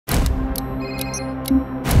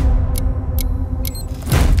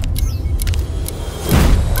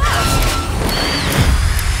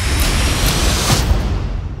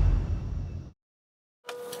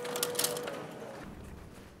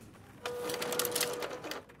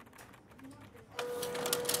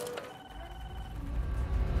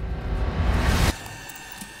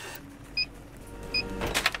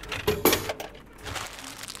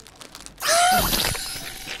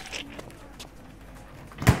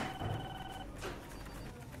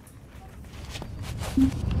You're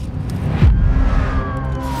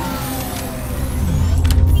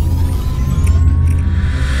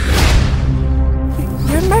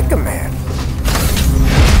Mecha Man.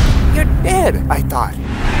 You're dead, I thought.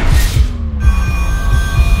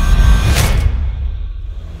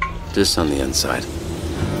 Just on the inside.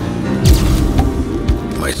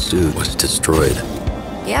 My suit was destroyed.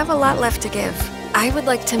 You have a lot left to give. I would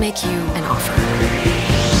like to make you an offer.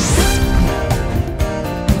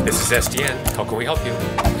 This is SDN. How can we help you?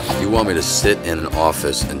 You want me to sit in an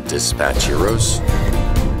office and dispatch heroes?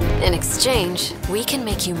 In exchange, we can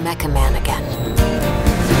make you Mecha Man again.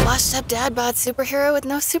 Washed up dad bod superhero with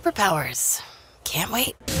no superpowers. Can't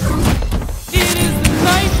wait.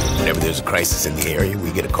 Whenever there's a crisis in the area,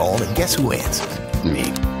 we get a call, and guess who answers?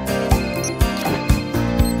 Me.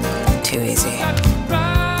 Too easy.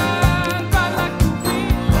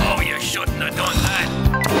 Oh, you shouldn't have done that.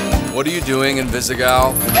 What are you doing,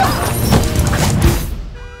 Invisigal?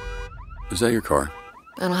 Is that your car?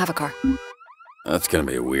 I don't have a car. That's gonna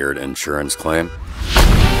be a weird insurance claim.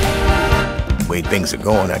 The way things are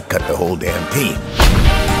going, I'd cut the whole damn team.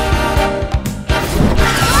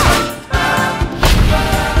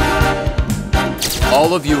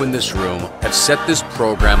 All of you in this room have set this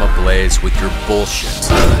program ablaze with your bullshit.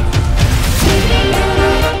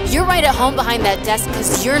 You're right at home behind that desk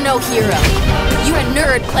because you're no hero. You're a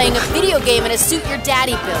nerd playing a video game in a suit your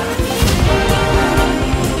daddy built.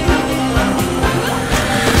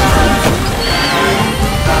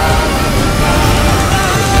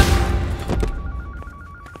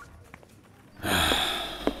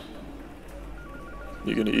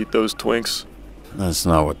 You gonna eat those Twinks? That's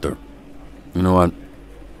not what they're... You know what?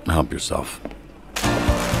 Help yourself.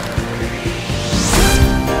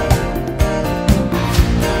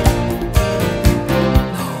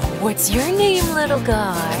 What's your name, little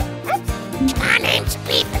guy? My name's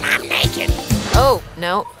Beef, and I'm naked. Oh,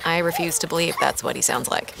 no, I refuse to believe that's what he sounds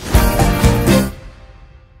like.